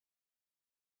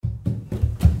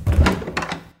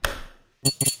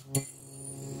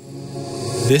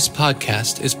This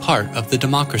podcast is part of the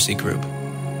Democracy Group.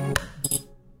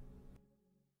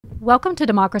 Welcome to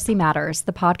Democracy Matters,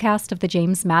 the podcast of the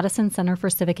James Madison Center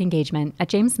for Civic Engagement at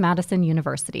James Madison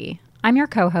University. I'm your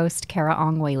co-host, Kara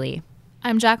Ong Whaley.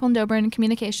 I'm Jacqueline Dobrin,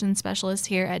 Communications Specialist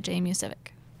here at JMU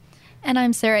Civic. And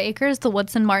I'm Sarah Akers, the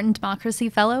Woodson Martin Democracy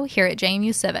Fellow here at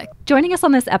JMU Civic. Joining us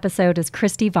on this episode is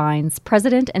Christy Vines,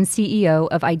 President and CEO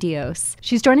of IDEOS.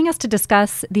 She's joining us to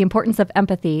discuss the importance of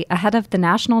empathy ahead of the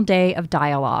National Day of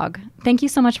Dialogue. Thank you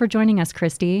so much for joining us,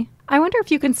 Christy. I wonder if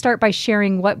you can start by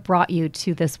sharing what brought you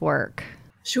to this work.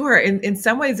 Sure. In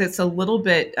some ways, it's a little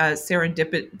bit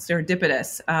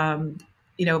serendipitous.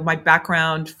 My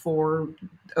background for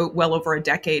well over a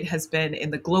decade has been in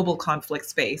the global conflict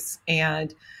space.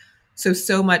 And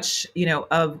so much,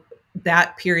 of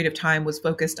that period of time was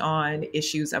focused on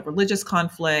issues of religious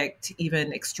conflict,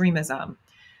 even extremism.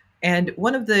 And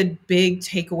one of the big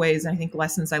takeaways, and I think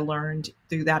lessons I learned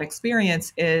through that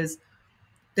experience is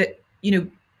that,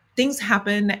 things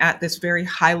happen at this very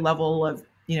high level of,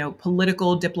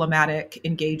 political, diplomatic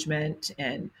engagement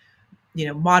and,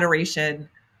 moderation.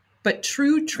 But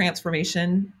true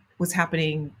transformation was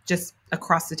happening just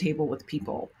across the table with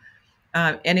people.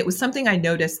 And it was something I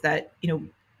noticed that,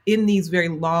 in these very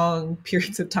long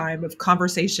periods of time of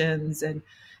conversations and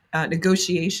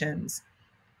negotiations,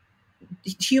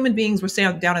 human beings were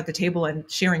sitting down at the table and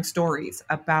sharing stories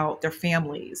about their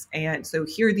families. And so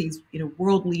here are these,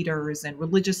 world leaders and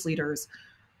religious leaders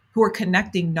who are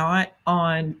connecting not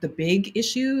on the big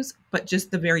issues, but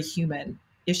just the very human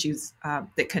issues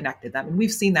that connected them. And we've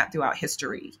seen that throughout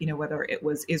history, whether it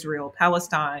was Israel,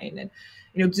 Palestine,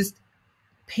 and, just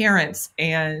parents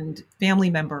and family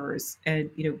members and,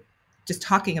 just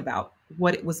talking about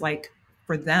what it was like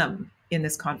for them in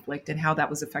this conflict and how that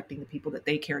was affecting the people that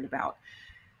they cared about.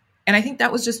 And I think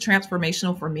that was just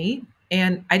transformational for me.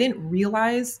 And I didn't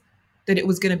realize that it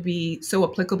was going to be so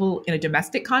applicable in a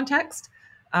domestic context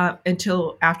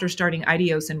until after starting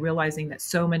IDEOS and realizing that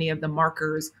so many of the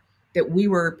markers that we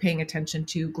were paying attention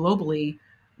to globally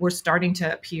were starting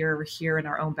to appear here in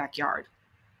our own backyard.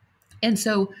 And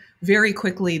so very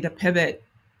quickly, the pivot,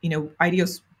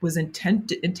 IDEOS was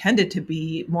intended to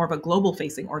be more of a global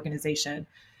facing organization.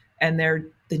 And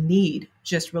the need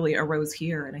just really arose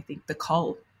here. And I think the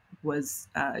call was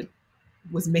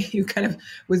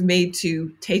made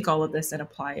to take all of this and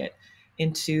apply it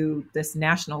into this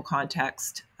national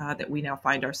context that we now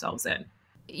find ourselves in.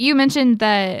 You mentioned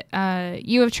that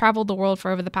you have traveled the world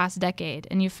for over the past decade,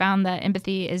 and you found that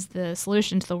empathy is the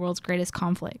solution to the world's greatest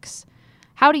conflicts.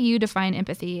 How do you define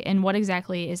empathy, and what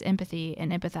exactly is empathy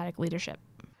and empathetic leadership?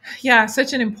 Yeah,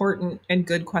 such an important and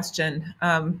good question.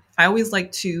 I always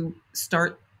like to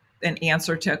start an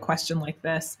answer to a question like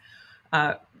this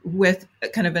with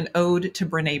kind of an ode to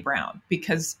Brené Brown,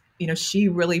 because she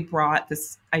really brought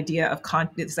this idea of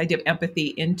empathy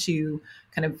into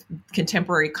kind of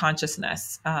contemporary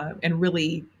consciousness and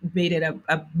really made it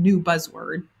a new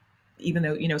buzzword, even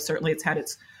though certainly it's had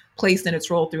its place and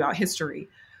its role throughout history.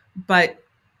 But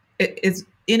it is,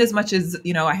 in as much as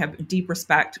I have deep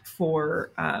respect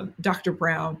for Dr.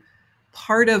 Brown,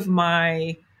 part of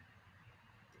my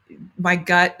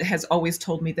gut has always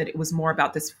told me that it was more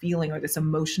about this feeling or this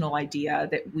emotional idea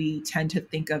that we tend to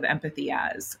think of empathy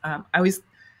as. I always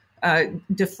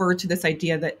defer to this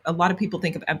idea that a lot of people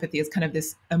think of empathy as kind of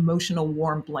this emotional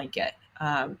warm blanket,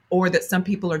 or that some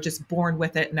people are just born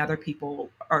with it and other people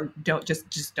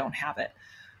don't have it.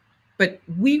 But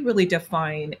we really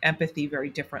define empathy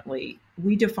very differently.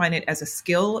 We define it as a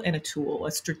skill and a tool,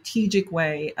 a strategic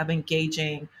way of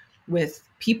engaging with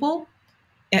people,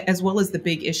 as well as the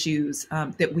big issues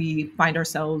that we find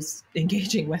ourselves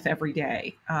engaging with every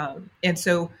day. And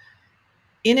so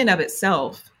in and of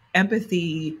itself,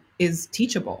 empathy is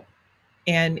teachable.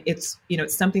 And it's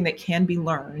something that can be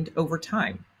learned over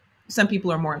time. Some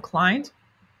people are more inclined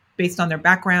based on their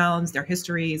backgrounds, their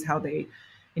histories, how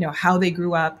they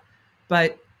grew up.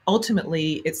 But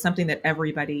ultimately, it's something that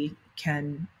everybody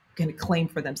can claim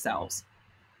for themselves.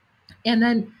 And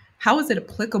then how is it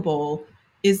applicable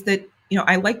is that,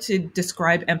 I like to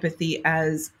describe empathy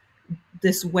as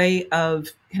this way of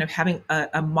kind of having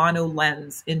a mono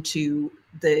lens into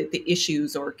the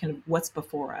issues or kind of what's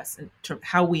before us and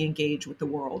how we engage with the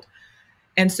world.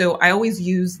 And so I always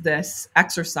use this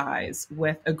exercise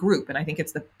with a group, and I think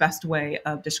it's the best way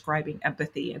of describing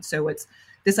empathy. And so it's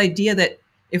this idea that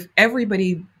if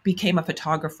everybody became a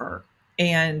photographer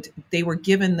and they were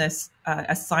given this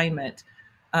assignment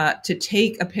to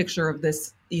take a picture of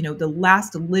this, the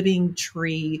last living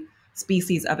tree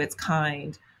species of its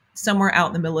kind, somewhere out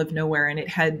in the middle of nowhere, and it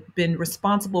had been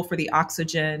responsible for the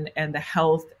oxygen and the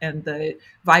health and the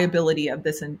viability of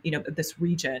this, and this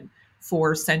region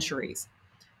for centuries.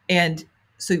 And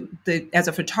so, as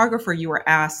a photographer, you were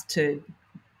asked to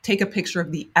take a picture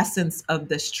of the essence of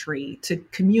this tree, to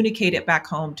communicate it back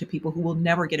home to people who will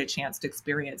never get a chance to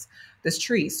experience this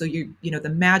tree. So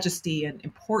the majesty and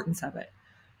importance of it.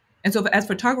 And so as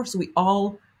photographers, we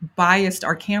all biased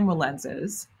our camera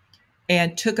lenses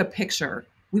and took a picture.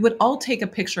 We would all take a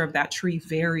picture of that tree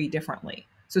very differently.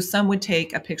 So some would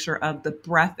take a picture of the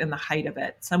breadth and the height of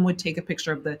it. Some would take a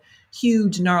picture of the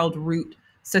huge gnarled root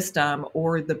system,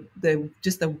 or the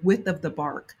just the width of the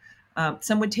bark.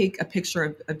 Some would take a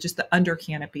picture of just the under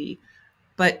canopy.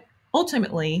 But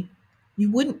ultimately, you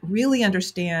wouldn't really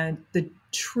understand the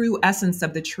true essence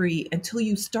of the tree until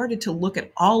you started to look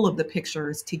at all of the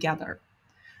pictures together.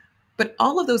 But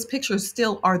all of those pictures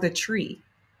still are the tree.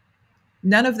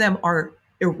 None of them are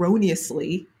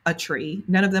erroneously a tree.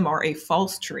 None of them are a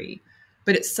false tree,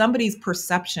 but it's somebody's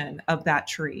perception of that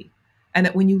tree. And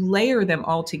that when you layer them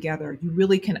all together, you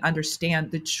really can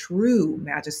understand the true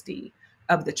majesty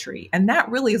of the tree. And that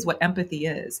really is what empathy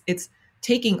is. It's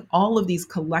taking all of these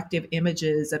collective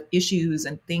images of issues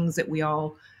and things that we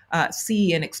all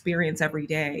see and experience every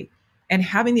day, and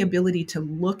having the ability to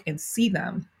look and see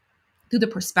them through the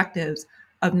perspectives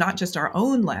of not just our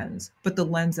own lens, but the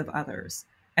lens of others.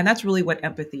 And that's really what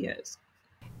empathy is.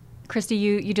 Christy,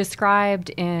 you described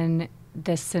in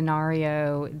this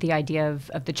scenario the idea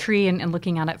of the tree and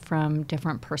looking at it from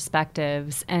different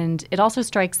perspectives. And it also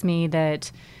strikes me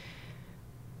that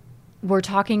we're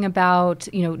talking about,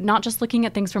 not just looking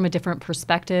at things from a different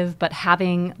perspective, but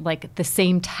having like the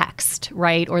same text,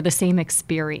 right? Or the same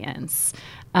experience.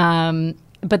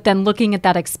 But then looking at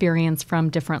that experience from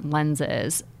different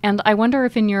lenses. And I wonder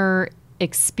if in your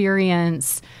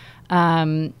experience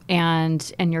and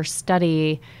your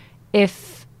study,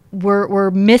 if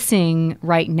we're missing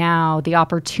right now the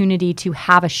opportunity to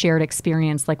have a shared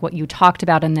experience like what you talked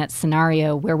about in that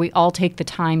scenario, where we all take the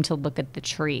time to look at the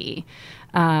tree,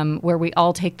 where we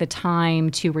all take the time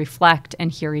to reflect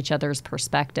and hear each other's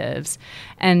perspectives.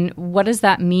 And what does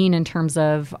that mean in terms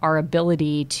of our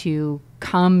ability to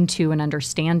come to an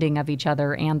understanding of each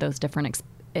other and those different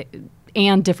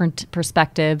different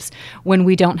perspectives when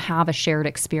we don't have a shared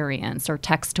experience or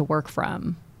text to work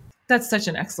from? That's such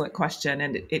an excellent question.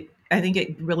 And I think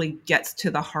it really gets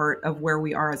to the heart of where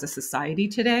we are as a society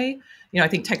today. I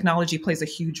think technology plays a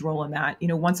huge role in that.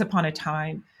 Once upon a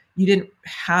time, you didn't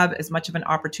have as much of an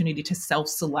opportunity to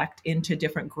self-select into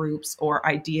different groups or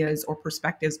ideas or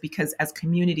perspectives, because as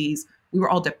communities, we were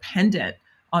all dependent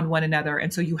on one another.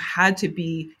 And so you had to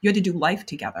do life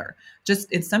together,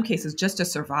 just in some cases, just to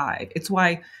survive. It's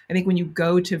why I think when you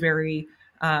go to very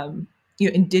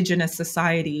indigenous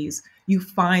societies, you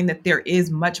find that there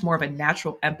is much more of a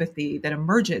natural empathy that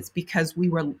emerges, because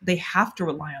they have to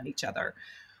rely on each other.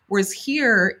 Whereas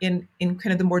here in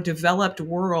kind of the more developed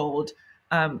world,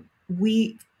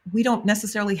 we don't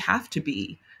necessarily have to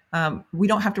be. We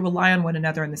don't have to rely on one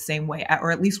another in the same way,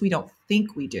 or at least we don't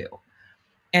think we do.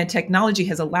 And technology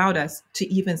has allowed us to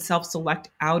even self-select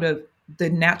out of the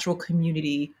natural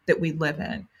community that we live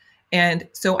in. And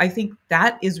so I think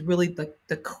that is really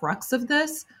the crux of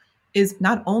this, is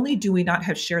not only do we not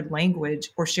have shared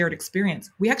language or shared experience,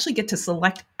 we actually get to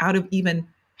select out of even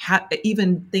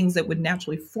things that would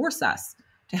naturally force us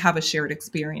to have a shared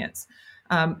experience,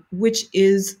 which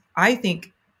is, I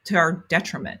think, to our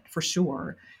detriment for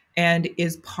sure, and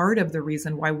is part of the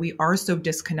reason why we are so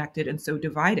disconnected and so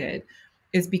divided,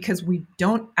 is because we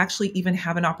don't actually even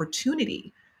have an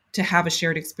opportunity to have a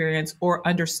shared experience or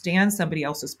understand somebody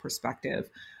else's perspective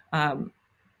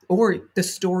or the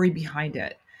story behind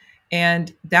it.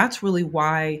 And that's really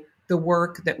why the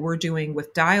work that we're doing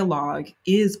with dialogue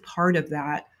is part of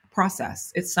that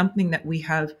process. It's something that we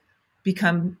have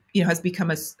become, has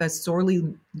become a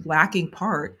sorely lacking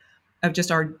part of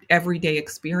just our everyday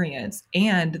experience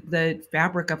and the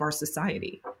fabric of our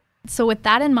society. So with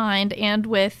that in mind, and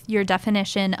with your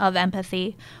definition of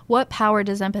empathy, what power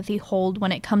does empathy hold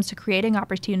when it comes to creating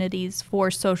opportunities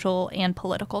for social and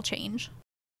political change?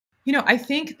 I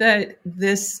think that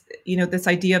this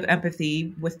idea of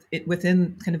empathy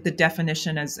within kind of the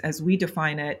definition as we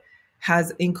define it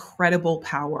has incredible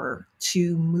power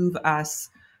to move us,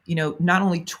 not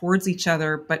only towards each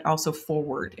other, but also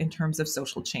forward in terms of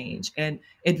social change and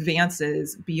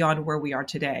advances beyond where we are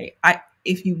today.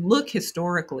 If you look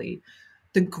historically,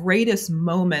 the greatest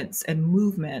moments and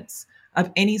movements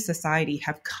of any society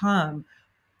have come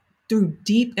through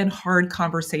deep and hard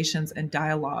conversations and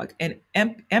dialogue. And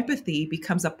empathy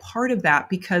becomes a part of that,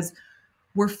 because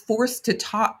we're forced to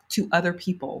talk to other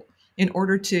people in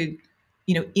order to,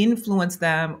 influence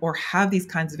them or have these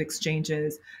kinds of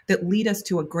exchanges that lead us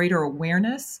to a greater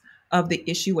awareness of the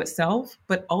issue itself,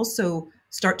 but also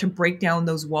start to break down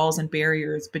those walls and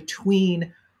barriers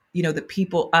between, the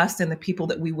people, us and the people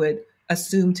that we would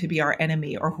assume to be our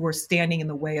enemy or who are standing in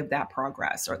the way of that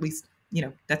progress, or at least,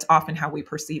 that's often how we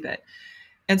perceive it.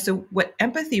 And so what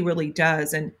empathy really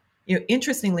does, and,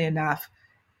 interestingly enough,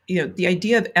 the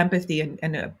idea of empathy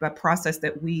and a process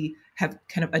that we have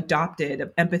kind of adopted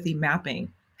of empathy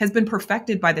mapping has been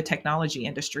perfected by the technology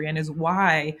industry and is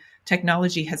why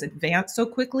technology has advanced so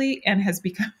quickly and has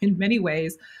become in many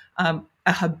ways a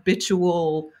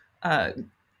habitual,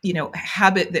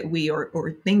 habit that we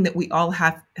or thing that we all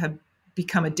have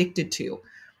become addicted to.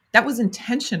 That was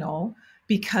intentional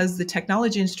because the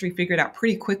technology industry figured out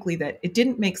pretty quickly that it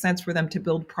didn't make sense for them to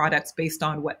build products based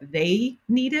on what they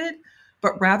needed,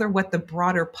 but rather what the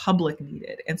broader public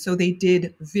needed. And so they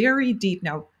did very deep.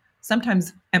 Now,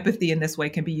 sometimes empathy in this way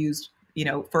can be used,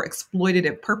 for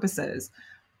exploitative purposes,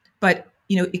 but,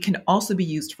 it can also be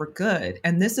used for good.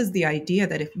 And this is the idea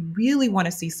that if you really want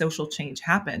to see social change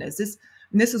happen, and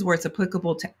this is where it's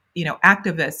applicable to,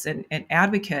 activists and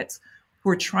advocates who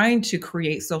are trying to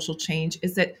create social change,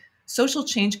 is that social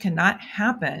change cannot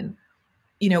happen,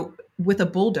 with a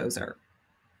bulldozer.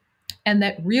 And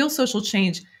that real social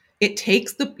change, it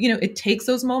takes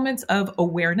those moments of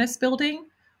awareness building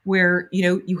where,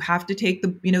 you have to take the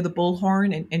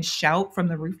bullhorn and shout from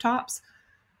the rooftops.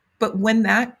 But when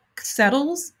that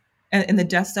settles and the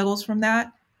dust settles from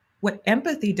that, what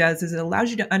empathy does is it allows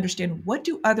you to understand, what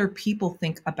do other people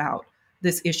think about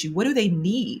this issue? What do they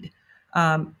need?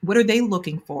 What are they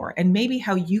looking for? And maybe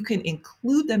how you can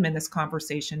include them in this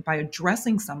conversation by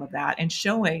addressing some of that and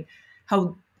showing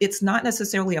how it's not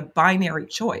necessarily a binary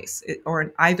choice or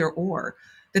an either or,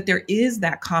 that there is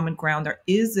that common ground, there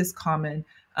is this common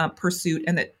pursuit,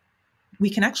 and that we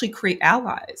can actually create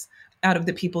allies out of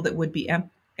the people that would be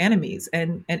enemies.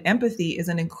 And empathy is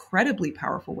an incredibly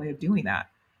powerful way of doing that.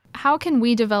 How can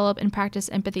we develop and practice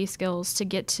empathy skills to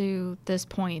get to this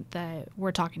point that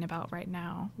we're talking about right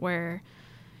now, where,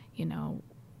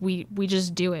 we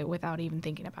just do it without even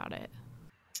thinking about it?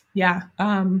 Yeah.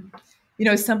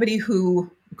 As somebody who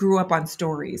grew up on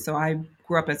stories, so I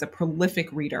grew up as a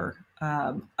prolific reader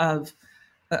of,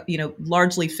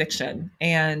 largely fiction.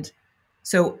 And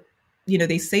so,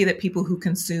 they say that people who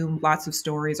consume lots of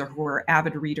stories or who are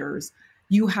avid readers,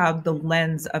 you have the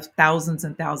lens of thousands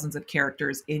and thousands of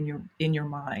characters in your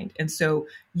mind. And so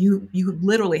you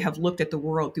literally have looked at the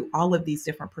world through all of these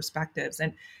different perspectives,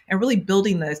 and really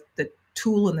building the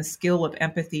tool and the skill of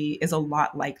empathy is a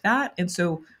lot like that. And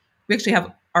so we actually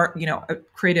have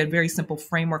created a very simple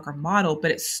framework or model,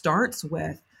 but it starts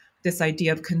with this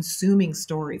idea of consuming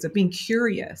stories, of being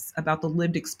curious about the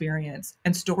lived experience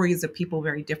and stories of people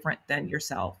very different than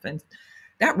yourself. And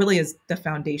that really is the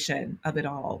foundation of it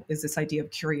all, is this idea of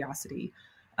curiosity.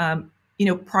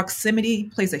 Proximity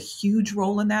plays a huge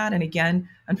role in that. And again,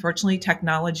 unfortunately,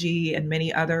 technology and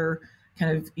many other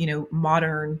kind of,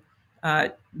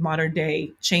 modern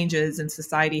day changes in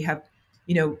society have,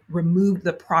 removed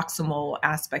the proximal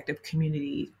aspect of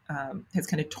community, has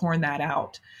kind of torn that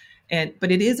out.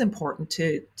 But it is important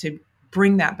to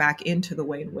bring that back into the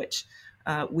way in which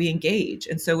we engage.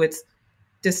 And so it's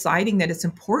deciding that it's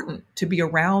important to be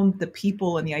around the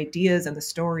people and the ideas and the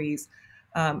stories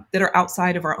that are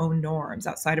outside of our own norms,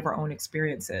 outside of our own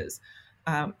experiences.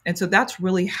 And so that's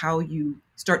really how you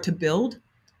start to build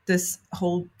this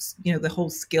whole, the whole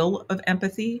skill of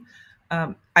empathy.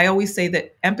 I always say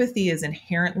that empathy is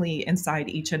inherently inside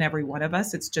each and every one of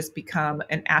us. It's just become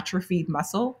an atrophied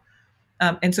muscle.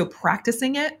 And so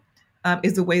practicing it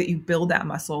is the way that you build that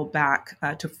muscle back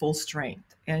to full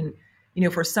strength. And,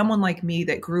 for someone like me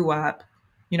that grew up,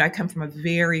 I come from a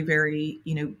very, very,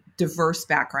 diverse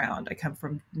background. I come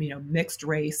from, mixed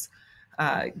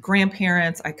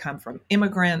grandparents. I come from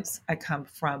immigrants. I come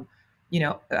from,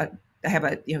 I have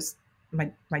a,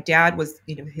 my dad was,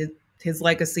 his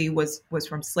legacy was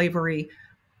from slavery.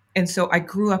 And so I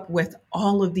grew up with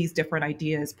all of these different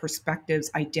ideas,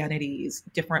 perspectives, identities,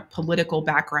 different political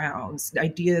backgrounds,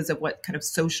 ideas of what kind of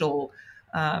social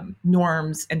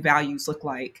norms and values look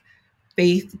like,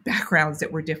 faith backgrounds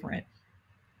that were different.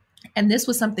 And this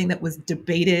was something that was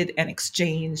debated and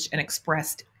exchanged and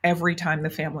expressed every time the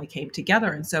family came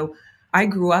together. And so I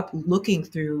grew up looking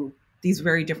through these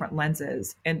very different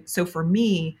lenses. And so for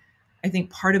me, I think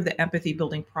part of the empathy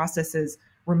building process is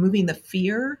removing the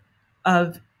fear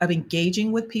of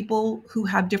engaging with people who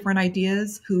have different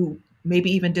ideas, who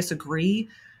maybe even disagree,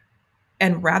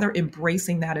 and rather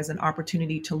embracing that as an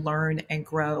opportunity to learn and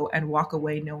grow and walk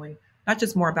away knowing not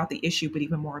just more about the issue, but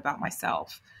even more about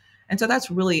myself. And so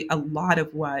that's really a lot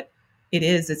of what it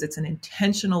is it's an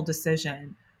intentional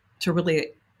decision to really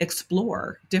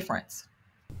explore difference.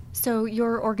 So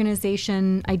your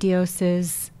organization, IDEOS,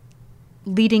 is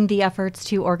leading the efforts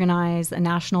to organize a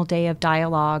National Day of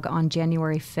Dialogue on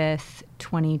January 5th,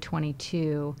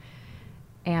 2022.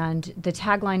 And the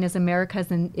tagline is America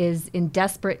is in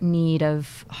desperate need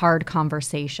of hard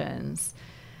conversations.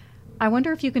 I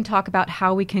wonder if you can talk about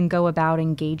how we can go about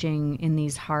engaging in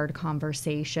these hard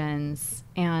conversations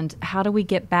and how do we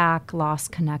get back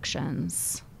lost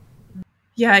connections?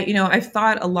 Yeah, I've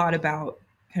thought a lot about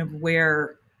kind of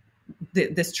where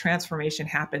this transformation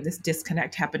happened, this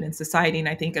disconnect happened in society. And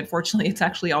I think, unfortunately, it's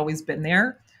actually always been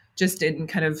there, just in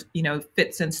kind of,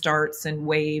 fits and starts and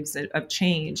waves of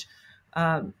change.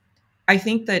 I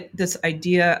think that this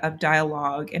idea of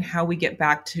dialogue and how we get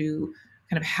back to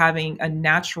kind of having a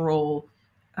natural,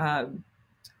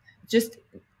 just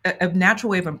a natural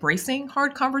way of embracing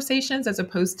hard conversations as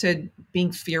opposed to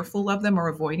being fearful of them or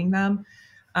avoiding them,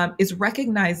 is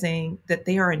recognizing that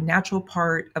they are a natural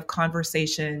part of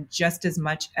conversation just as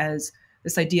much as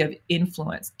this idea of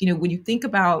influence. When you think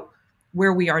about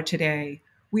where we are today,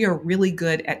 we are really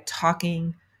good at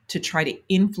talking to try to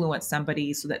influence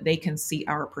somebody so that they can see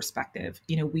our perspective.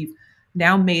 We've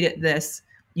now made it this,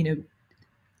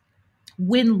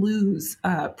 win-lose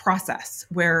process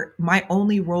where my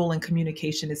only role in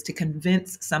communication is to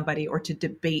convince somebody or to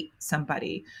debate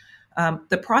somebody.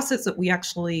 The process that we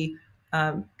actually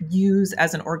use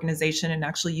as an organization and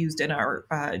actually used in our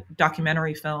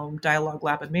documentary film, Dialogue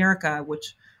Lab America,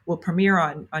 which will premiere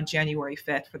on January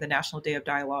 5th for the National Day of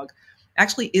Dialogue,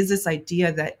 actually is this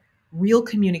idea that real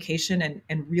communication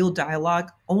and real dialogue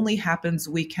only happens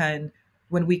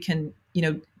when we can,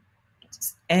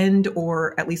 end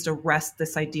or at least arrest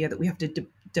this idea that we have to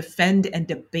defend and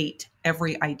debate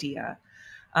every idea.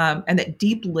 And that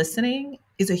deep listening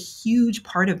is a huge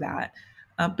part of that.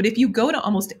 But if you go to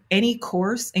almost any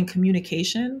course in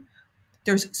communication,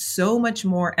 there's so much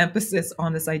more emphasis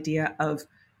on this idea of,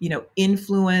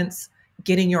 influence,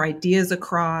 getting your ideas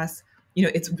across.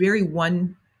 It's very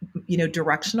one,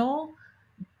 directional.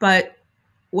 But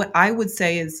what I would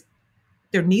say is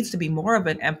there needs to be more of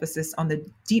an emphasis on the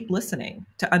deep listening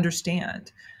to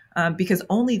understand, because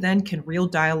only then can real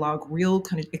dialogue, real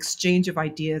kind of exchange of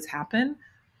ideas happen.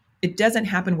 It doesn't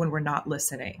happen when we're not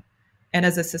listening. And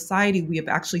as a society, we have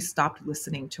actually stopped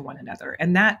listening to one another.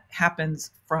 And that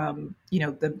happens from,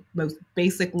 the most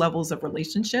basic levels of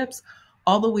relationships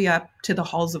all the way up to the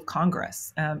halls of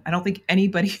Congress. I don't think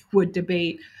anybody would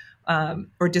debate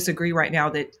or disagree right now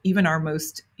that even our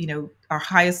most, our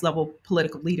highest level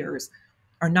political leaders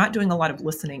are not doing a lot of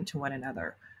listening to one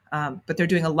another. But they're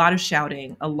doing a lot of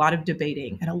shouting, a lot of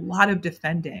debating, and a lot of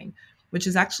defending, which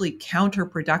is actually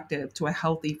counterproductive to a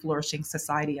healthy, flourishing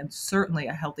society and certainly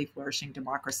a healthy, flourishing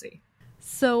democracy.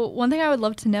 So one thing I would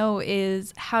love to know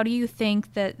is, how do you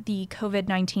think that the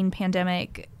COVID-19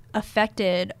 pandemic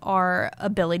affected our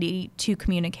ability to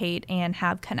communicate and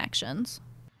have connections?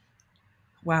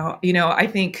 Wow. I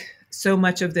think so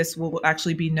much of this will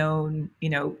actually be known,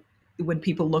 when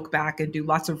people look back and do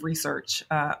lots of research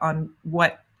on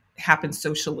what happened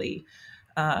socially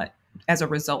as a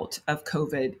result of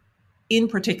COVID, in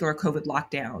particular COVID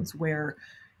lockdowns, where,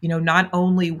 not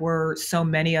only were so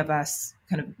many of us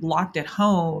kind of locked at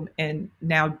home and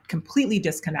now completely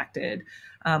disconnected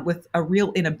with a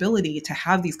real inability to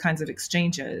have these kinds of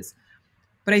exchanges,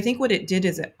 but I think what it did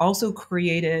is it also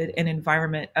created an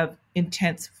environment of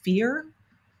intense fear.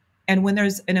 And when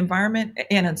there's an environment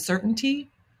and uncertainty,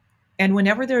 and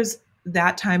whenever there's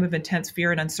that time of intense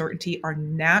fear and uncertainty, our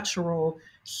natural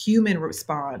human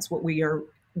response, what we are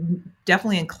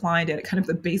definitely inclined at kind of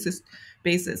the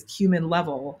basis human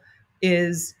level,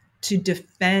 is to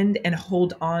defend and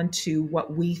hold on to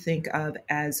what we think of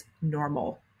as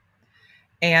normal.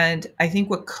 And I think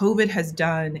what COVID has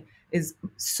done is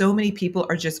so many people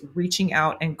are just reaching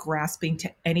out and grasping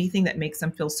to anything that makes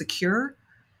them feel secure,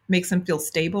 makes them feel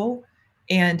stable.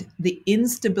 And the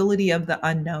instability of the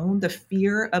unknown, the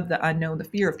fear of the unknown, the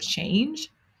fear of change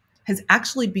has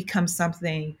actually become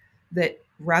something that,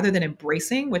 rather than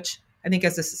embracing, which I think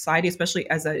as a society, especially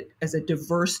as a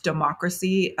diverse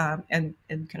democracy and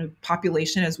kind of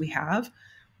population as we have,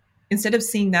 instead of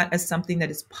seeing that as something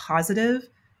that is positive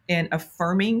and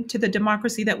affirming to the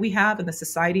democracy that we have and the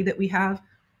society that we have,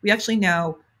 we actually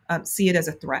now see it as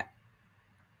a threat.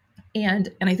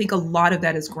 And I think a lot of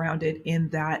that is grounded in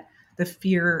that the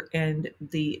fear and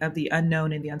the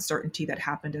unknown and the uncertainty that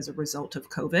happened as a result of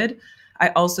COVID. I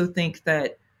also think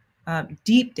that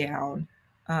deep down,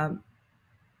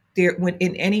 when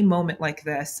in any moment like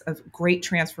this of great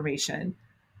transformation,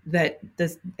 that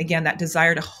this, again, that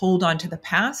desire to hold on to the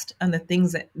past and the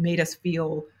things that made us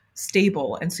feel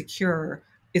stable and secure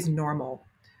is normal.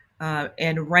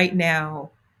 And right now,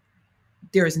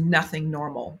 there is nothing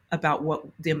normal about what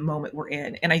the moment we're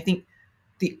in. And I think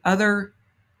the other,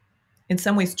 in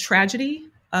some ways, tragedy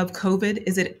of COVID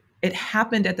is that it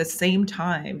happened at the same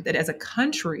time that as a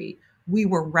country, we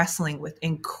were wrestling with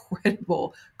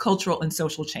incredible cultural and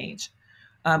social change.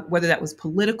 Whether that was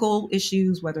political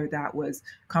issues, whether that was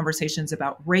conversations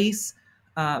about race,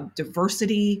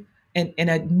 diversity, and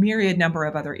a myriad number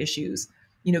of other issues.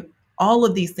 All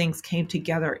of these things came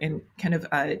together in kind of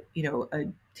a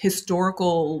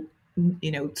historical,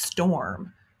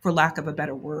 storm, for lack of a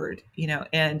better word,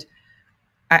 and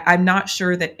I'm not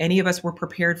sure that any of us were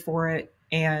prepared for it.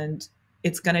 And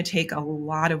it's going to take a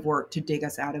lot of work to dig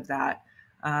us out of that.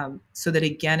 So that,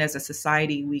 again, as a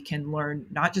society, we can learn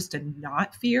not just to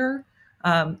not fear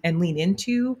and lean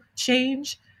into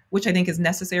change, which I think is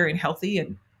necessary and healthy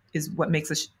and is what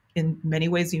makes us in many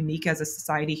ways unique as a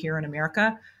society here in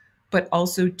America, but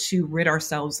also to rid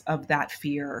ourselves of that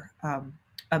fear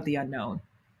of the unknown.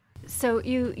 So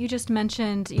you just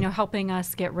mentioned, helping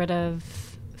us get rid of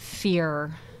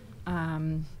fear.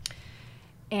 And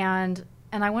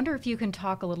I wonder if you can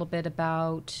talk a little bit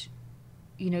about,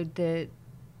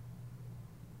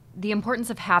 the importance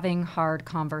of having hard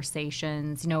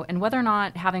conversations, and whether or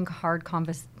not having hard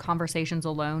conversations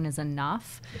alone is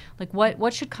enough. Like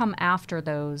what should come after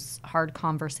those hard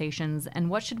conversations, and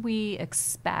what should we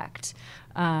expect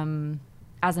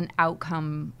as an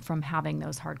outcome from having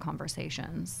those hard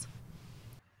conversations?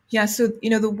 Yeah, so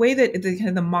the way that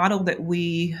the model that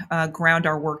we ground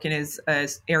our work in is an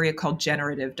area called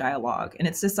generative dialogue, and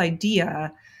it's this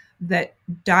idea that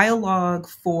dialogue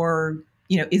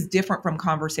is different from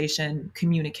conversation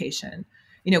communication.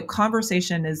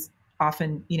 Conversation is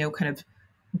often kind of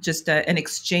just an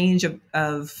exchange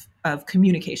of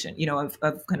communication, of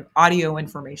kind of audio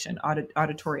information,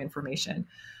 auditory information.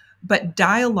 But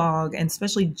dialogue, and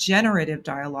especially generative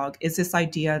dialogue, is this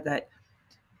idea that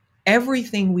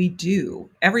everything we do,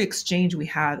 every exchange we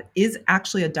have is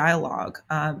actually a dialogue.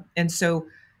 And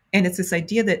it's this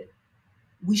idea that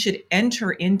we should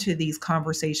enter into these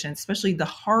conversations, especially the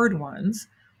hard ones,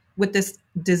 with this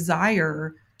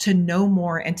desire to know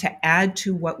more and to add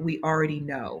to what we already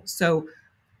know. So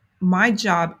my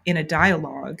job in a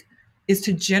dialogue is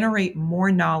to generate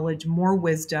more knowledge, more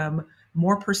wisdom,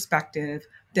 more perspective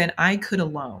than I could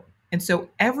alone. And so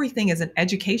everything is an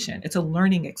education. It's a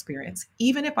learning experience.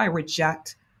 Even if I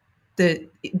reject the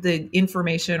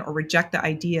information or reject the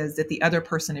ideas that the other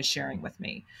person is sharing with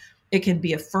me, it can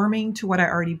be affirming to what I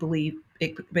already believe.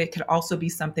 But it could also be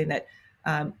something that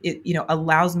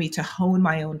allows me to hone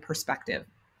my own perspective.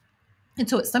 And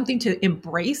so it's something to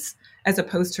embrace as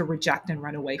opposed to reject and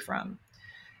run away from.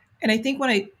 And I think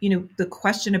when the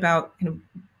question about,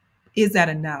 is that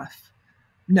enough?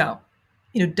 No.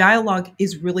 Dialogue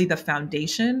is really the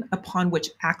foundation upon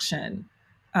which action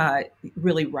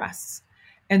really rests.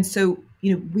 And so,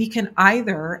 we can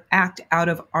either act out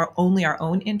of our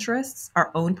own interests,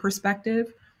 our own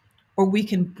perspective, or we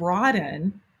can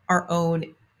broaden our own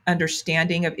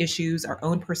understanding of issues, our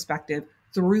own perspective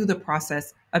through the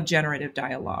process of generative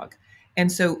dialogue.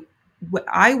 And so what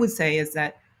I would say is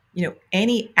that,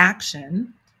 any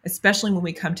action, especially when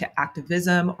we come to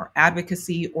activism or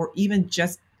advocacy, or even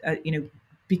just,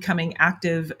 becoming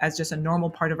active as just a normal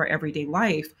part of our everyday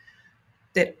life,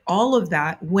 that all of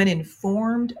that, when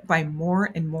informed by more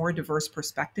and more diverse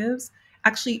perspectives,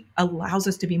 actually allows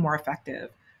us to be more effective.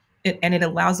 And it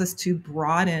allows us to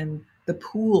broaden the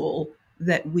pool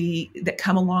that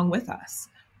come along with us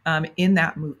in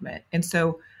that movement. And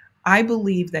so I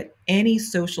believe that any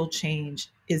social change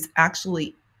is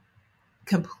actually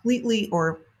completely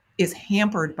or is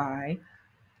hampered by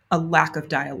a lack of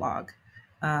dialogue.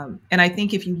 And I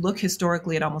think if you look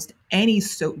historically at almost any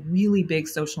really big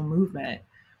social movement,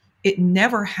 it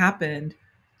never happened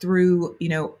through,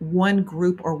 one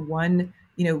group or one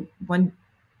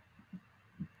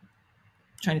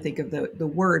trying to think of the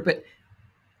word, but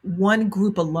one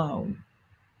group alone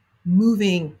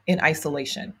moving in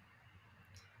isolation.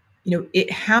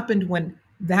 It happened when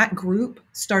that group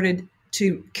started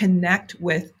to connect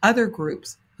with other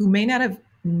groups who may not have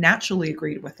naturally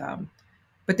agreed with them,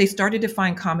 but they started to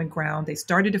find common ground. They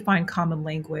started to find common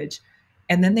language,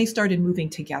 and then they started moving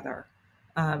together.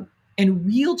 And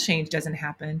real change doesn't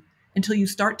happen until you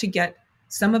start to get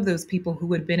some of those people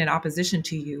who had been in opposition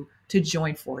to you to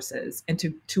join forces and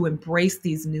to embrace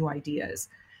these new ideas.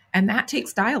 And that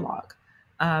takes dialogue.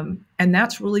 And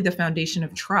that's really the foundation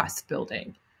of trust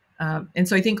building. And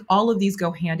so I think all of these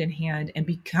go hand in hand and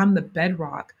become the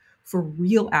bedrock for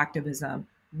real activism,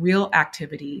 real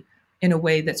activity in a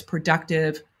way that's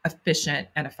productive, efficient,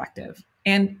 and effective.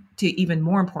 And to even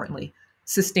more importantly,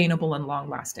 sustainable and long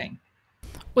lasting.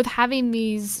 With having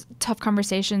these tough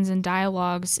conversations and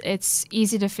dialogues, it's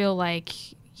easy to feel like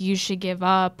you should give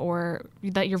up or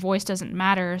that your voice doesn't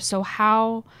matter. So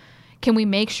how can we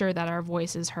make sure that our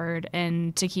voice is heard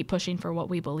and to keep pushing for what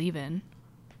we believe in?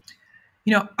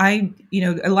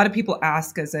 A lot of people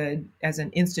ask as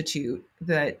an institute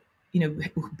that,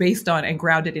 based on and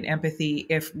grounded in empathy,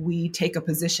 if we take a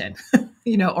position,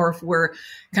 or if we're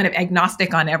kind of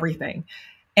agnostic on everything.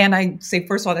 And I say,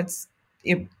 first of all, that's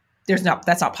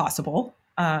not possible.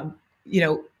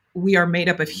 We are made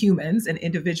up of humans and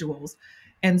individuals.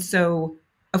 And so,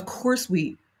 of course,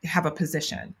 we have a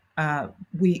position.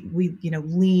 We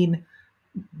lean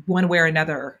one way or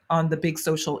another on the big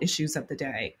social issues of the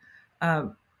day.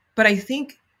 But I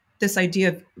think this idea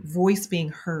of voice being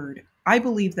heard, I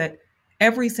believe that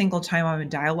every single time I'm in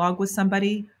dialogue with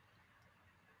somebody,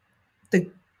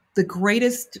 the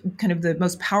greatest, kind of the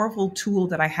most powerful tool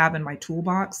that I have in my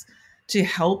toolbox to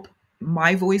help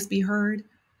my voice be heard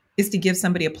is to give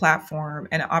somebody a platform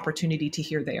and an opportunity to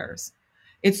hear theirs.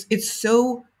 It's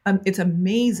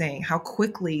amazing how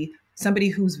quickly somebody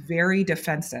who's very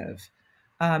defensive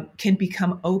can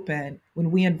become open when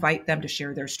we invite them to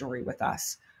share their story with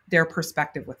us, their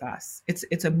perspective with us.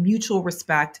 It's a mutual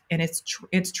respect, and it's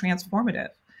transformative.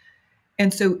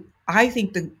 And so I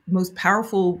think the most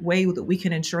powerful way that we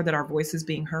can ensure that our voice is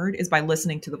being heard is by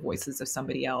listening to the voices of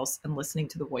somebody else and listening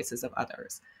to the voices of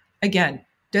others. Again,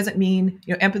 doesn't mean,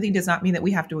 empathy does not mean that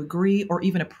we have to agree or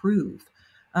even approve.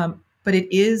 But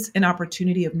it is an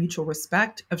opportunity of mutual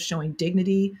respect, of showing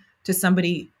dignity to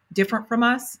somebody different from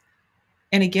us.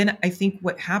 And again, I think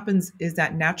what happens is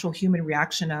that natural human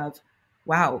reaction of,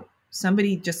 wow,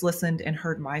 somebody just listened and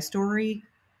heard my story.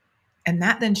 And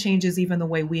that then changes even the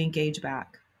way we engage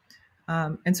back.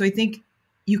 And so I think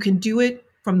you can do it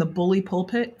from the bully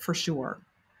pulpit for sure.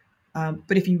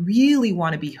 But if you really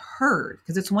want to be heard,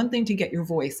 because it's one thing to get your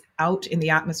voice out in the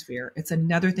atmosphere, it's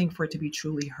another thing for it to be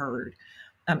truly heard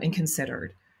and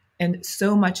considered. And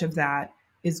so much of that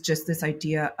is just this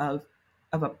idea of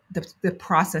the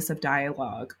process of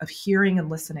dialogue, of hearing and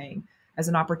listening as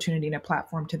an opportunity and a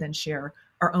platform to then share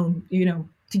our own,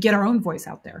 to get our own voice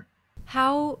out there.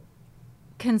 How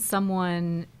can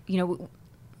someone,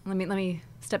 let me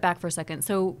step back for a second.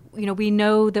 So, we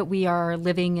know that we are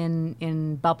living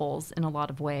in bubbles in a lot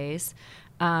of ways.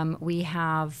 We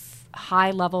have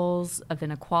high levels of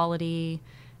inequality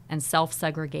and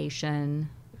self-segregation,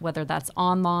 whether that's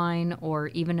online or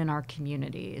even in our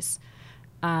communities.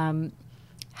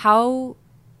 How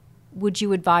would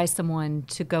you advise someone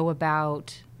to go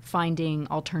about finding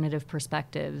alternative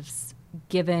perspectives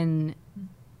given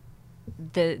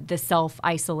the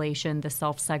self-isolation, the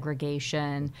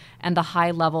self-segregation, and the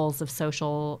high levels of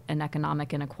social and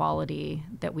economic inequality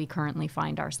that we currently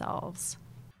find ourselves?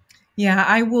 Yeah,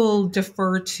 I will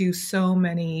defer to so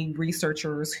many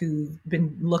researchers who've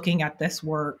been looking at this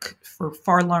work for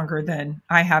far longer than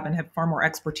I have and have far more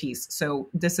expertise. So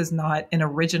this is not an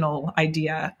original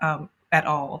idea at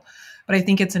all. But I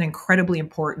think it's an incredibly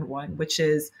important one, which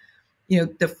is,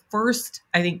 the first,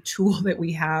 I think, tool that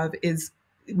we have is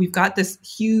we've got this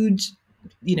huge,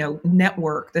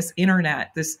 network, this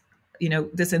internet, this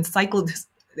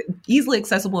easily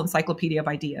accessible encyclopedia of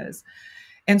ideas.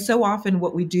 And so often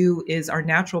what we do is our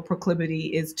natural proclivity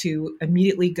is to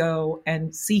immediately go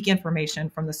and seek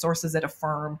information from the sources that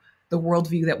affirm the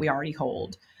worldview that we already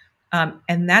hold.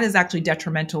 And that is actually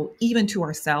detrimental even to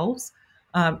ourselves.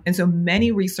 And so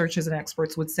many researchers and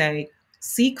experts would say,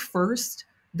 seek first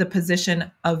the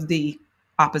position of the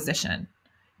opposition.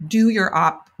 Do your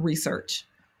op research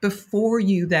before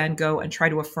you then go and try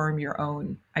to affirm your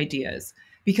own ideas,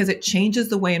 because it changes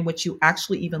the way in which you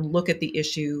actually even look at the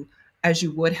issue as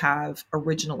you would have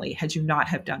originally had you not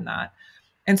have done that.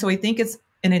 And so I think it's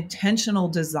an intentional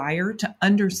desire to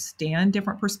understand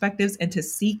different perspectives and to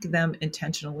seek them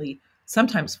intentionally,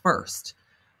 sometimes first,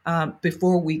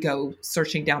 before we go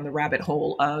searching down the rabbit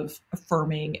hole of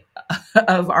affirming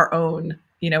of our own,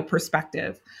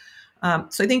 perspective.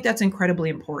 So I think that's incredibly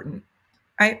important.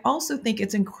 I also think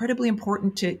it's incredibly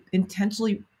important to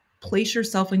intentionally place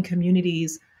yourself in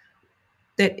communities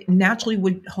that naturally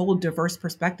would hold diverse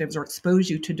perspectives or expose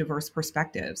you to diverse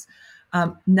perspectives.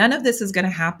 None of this is going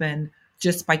to happen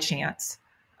just by chance.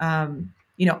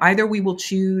 Either we will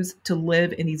choose to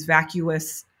live in these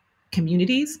vacuous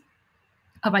communities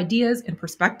of ideas and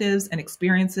perspectives and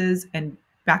experiences and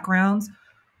backgrounds,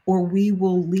 or we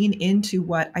will lean into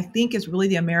what I think is really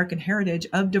the American heritage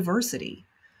of diversity,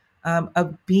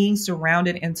 of being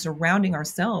surrounded and surrounding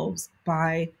ourselves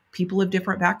by people of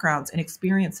different backgrounds and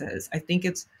experiences. I think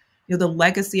it's, the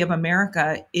legacy of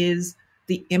America is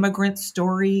the immigrant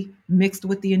story mixed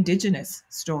with the indigenous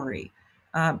story.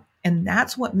 And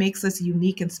that's what makes us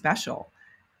unique and special.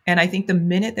 And I think the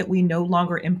minute that we no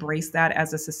longer embrace that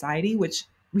as a society, which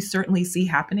we certainly see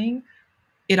happening,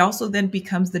 it also then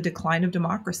becomes the decline of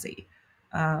democracy.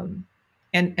 And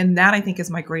that, I think,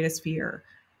 is my greatest fear,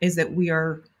 is that we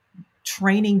are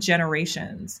training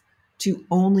generations to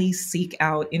only seek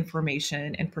out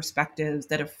information and perspectives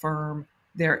that affirm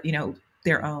their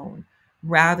own,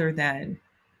 rather than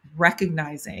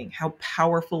recognizing how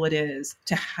powerful it is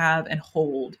to have and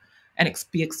hold and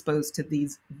be exposed to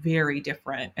these very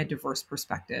different and diverse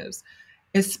perspectives,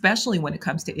 especially when it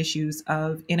comes to issues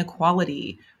of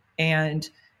inequality and,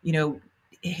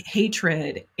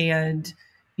 hatred and,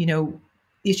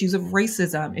 issues of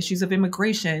racism, issues of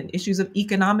immigration, issues of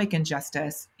economic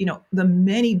injustice, the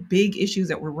many big issues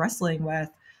that we're wrestling with,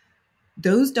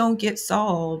 those don't get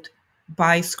solved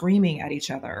by screaming at each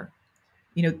other.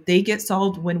 They get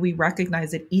solved when we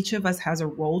recognize that each of us has a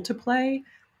role to play.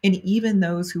 And even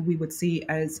those who we would see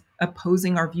as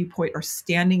opposing our viewpoint or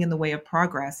standing in the way of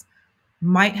progress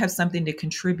might have something to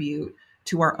contribute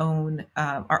to our own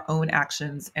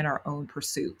actions and our own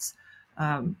pursuits.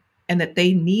 And that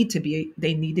they need to be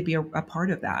a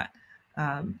part of that.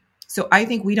 So I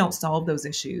think we don't solve those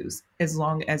issues as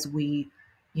long as we,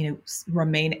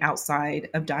 remain outside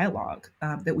of dialogue,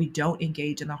 that we don't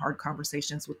engage in the hard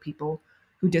conversations with people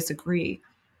who disagree.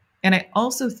 And I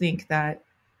also think that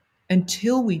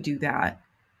until we do that,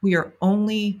 we are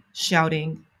only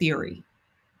shouting theory.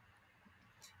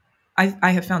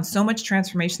 I have found so much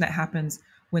transformation that happens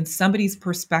when somebody's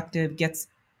perspective gets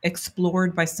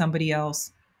explored by somebody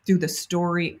else through the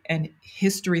story and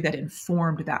history that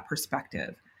informed that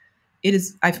perspective.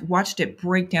 I've watched it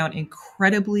break down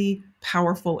incredibly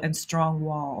powerful and strong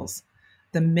walls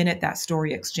the minute that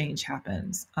story exchange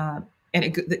happens.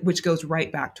 Which goes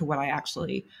right back to what I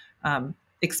actually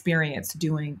experienced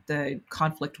doing the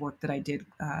conflict work that I did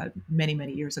many,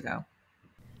 many years ago.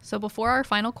 So before our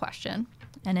final question,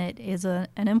 and it is an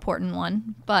important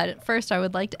one, but first I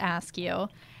would like to ask you,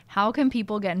 how can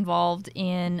people get involved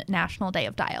in National Day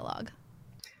of Dialogue?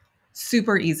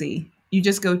 Super easy. You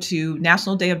just go to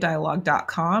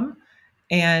nationaldayofdialogue.com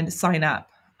and sign up.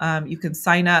 You can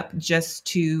sign up just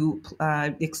to,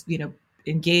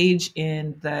 engage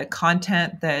in the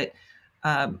content that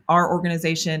our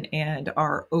organization and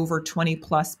our over 20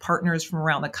 plus partners from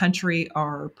around the country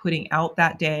are putting out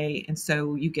that day. And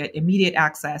so you get immediate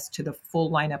access to the full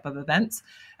lineup of events,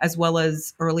 as well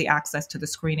as early access to the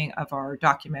screening of our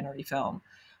documentary film.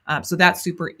 So that's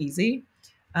super easy.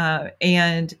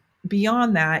 And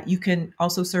beyond that, you can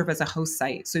also serve as a host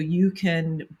site. So you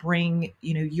can bring,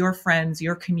 your friends,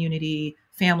 your community,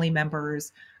 family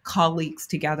members, colleagues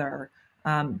together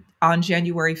on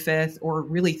January 5th, or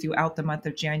really throughout the month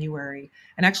of January,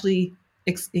 and actually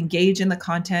engage in the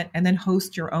content and then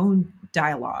host your own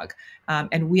dialogue.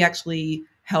 And we actually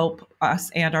help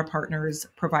us and our partners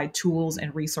provide tools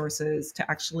and resources to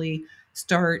actually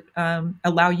start,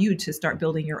 allow you to start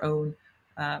building your own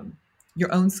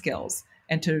skills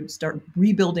and to start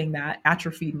rebuilding that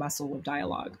atrophied muscle of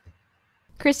dialogue.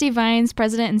 Christy Vines,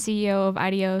 President and CEO of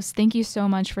IDEOS, thank you so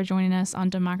much for joining us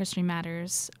on Democracy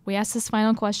Matters. We asked this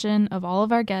final question of all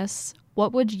of our guests: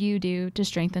 what would you do to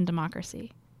strengthen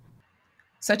democracy?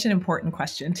 Such an important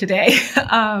question today.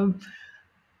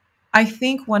 I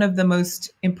think one of the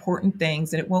most important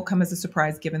things, and it won't come as a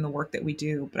surprise given the work that we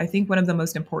do, but I think one of the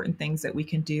most important things that we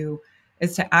can do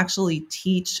is to actually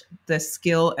teach the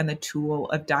skill and the tool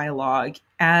of dialogue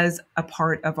as a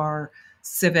part of our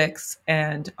civics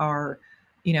and our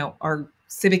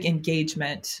civic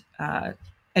engagement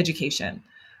education.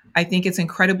 I think it's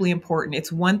incredibly important.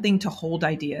 It's one thing to hold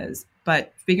ideas,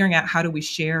 but figuring out how do we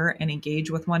share and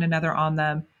engage with one another on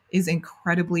them is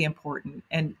incredibly important.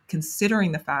 And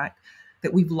considering the fact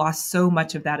that we've lost so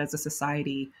much of that as a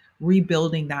society,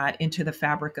 rebuilding that into the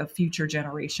fabric of future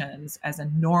generations as a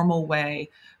normal way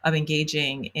of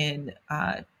engaging in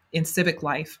civic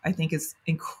life, I think is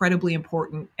incredibly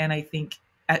important. And I think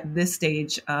at this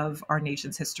stage of our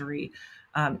nation's history,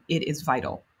 it is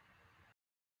vital.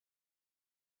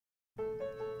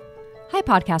 Hi,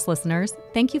 podcast listeners.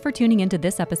 Thank you for tuning into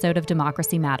this episode of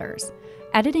Democracy Matters.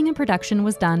 Editing and production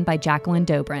was done by Jacqueline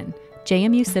Dobrin,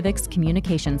 JMU Civic's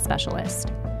Communications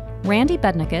Specialist. Randy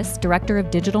Bednikus, Director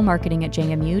of Digital Marketing at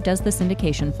JMU, does the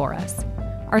syndication for us.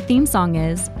 Our theme song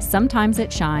is Sometimes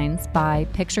It Shines by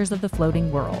Pictures of the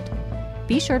Floating World.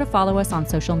 Be sure to follow us on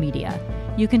social media.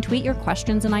 You can tweet your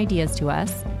questions and ideas to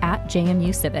us at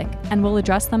JMU Civic, and we'll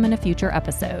address them in a future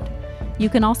episode. You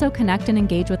can also connect and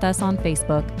engage with us on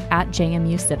Facebook at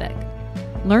JMU Civic.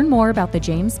 Learn more about the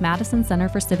James Madison Center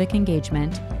for Civic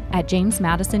Engagement at James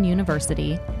Madison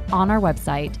University on our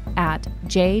website at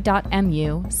j.mu/civic.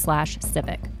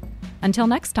 Until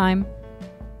next time.